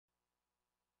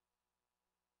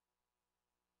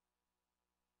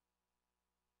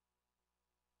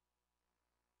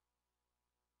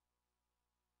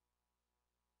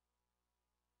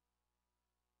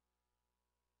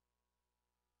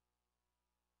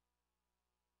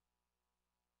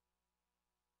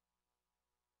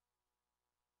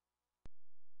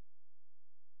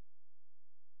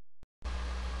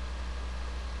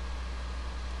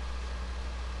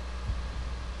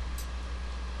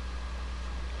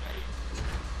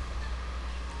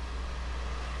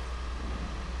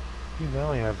Geez, I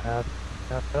only have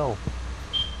half health.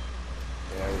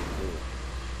 Yeah, I do.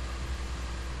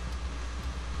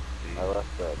 I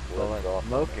left that blitz off.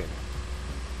 Smoking.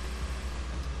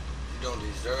 You don't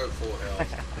deserve full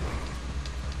health.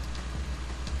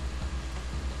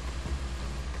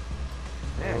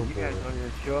 Man, Oh, you guys boy. don't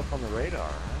even show up on the radar,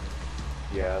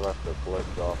 huh? Yeah, I left the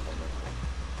blitz off on this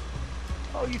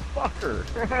Oh, you fucker!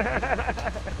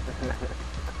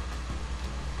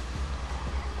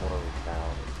 one of them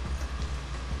down.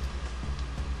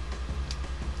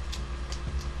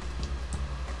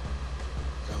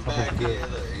 Come back here.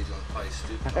 Look, he's gonna play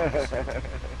stupid on us.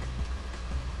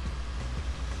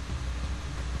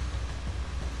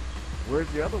 Where's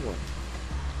the other one?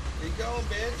 Where you going,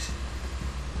 bitch?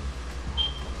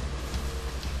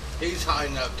 He's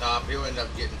hiding up top. He'll end up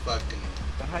getting fucking.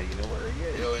 But how you know where he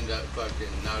is? He'll end up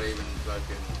fucking not even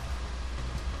fucking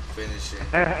finishing.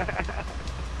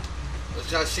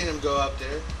 I seen him go up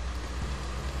there.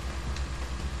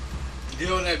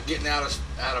 He'll end up getting out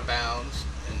of bounds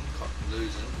and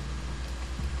losing.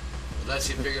 Unless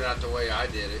he figured out the way I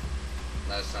did it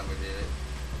last time we did it.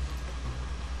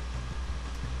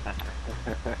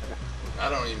 I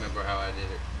don't even remember how I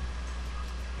did it.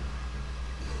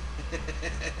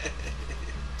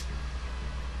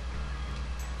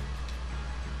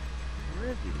 Where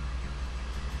is he?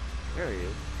 There he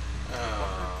is.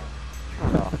 Oh.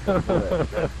 Oh,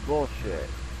 that's bullshit.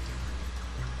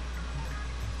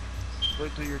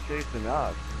 Wait till you're chasing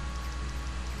us.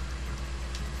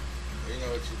 You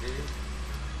know what you did?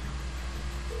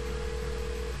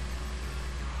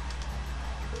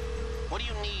 What do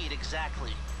you need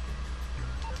exactly?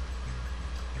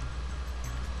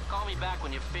 Call me back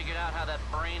when you figured out how that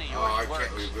brain of yours Oh, I works.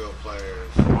 can't reveal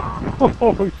players.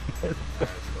 Oh, shit.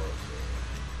 That's bullshit.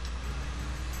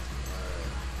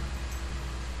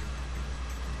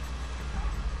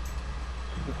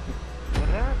 What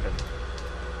happened?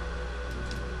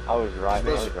 I was riding.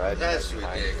 That's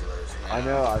behind you. ridiculous, man. I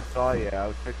know, I saw you. I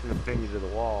was fixing to pin you to the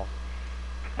wall.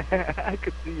 I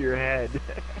could see your head.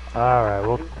 Alright,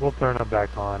 we'll turn them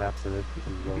back on after this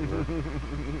is over.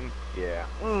 Yeah.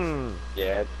 Mm.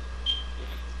 Yeah.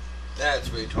 That's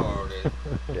retarded.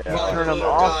 Yeah. Follow Turn them the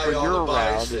off for guy on your the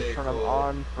round and turn them bicycle.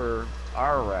 on for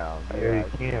our round. Yeah, you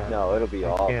can't. No, it'll be You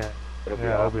off. can't. It'll be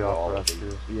Yeah, off it'll be off all for of us these.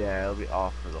 too. Yeah, it'll be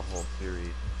off for the whole series.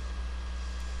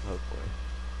 Hopefully.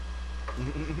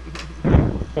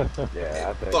 Yeah,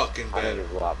 I think Fucking I think better.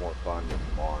 it's a lot more fun with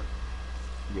them on.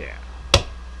 Yeah.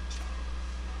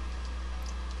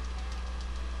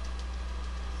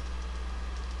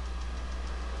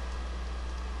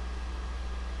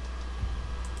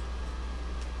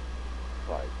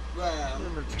 Like, Round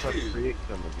Remember to try to 2. create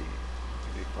some of these.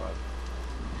 It'd be fun.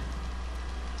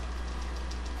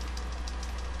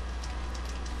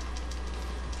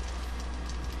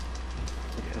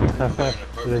 I'm wearing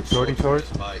a Are they perfect shorty shorts shorts?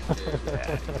 for this bike, too.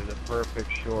 Yeah, these are the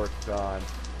perfect shorts on.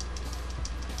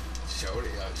 Shorty,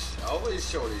 always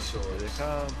shorty Here shorts. they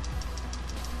come.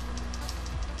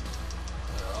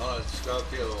 Oh, let's go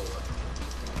kill one.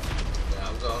 Yeah,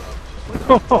 I'm going up. What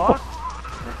the fuck?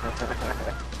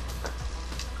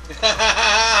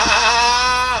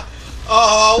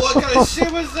 Oh, what kind of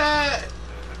shit was that?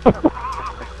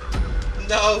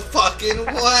 No fucking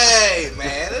way,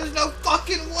 man. There's no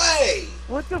fucking way.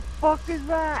 What the fuck is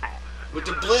that? With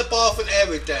the blip off and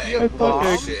everything. I fucking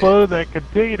Bullshit. exploded that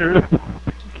container.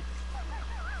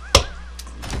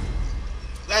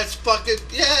 That's fucking,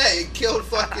 yeah, he killed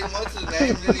fucking, what's his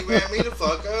name, and then he ran me the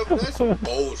fuck over. That's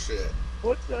bullshit.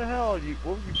 What the hell? What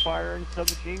were you firing?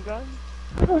 Submachine guns?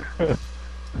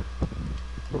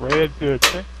 Ran into a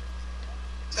thing.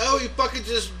 No, he fucking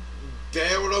just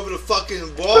barreled over the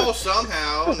fucking wall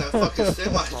somehow in that fucking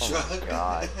semi-truck. Oh my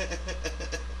God.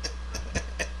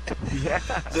 Yeah.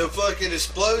 The fucking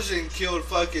explosion killed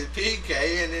fucking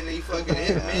PK and then he fucking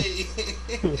hit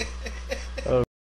me.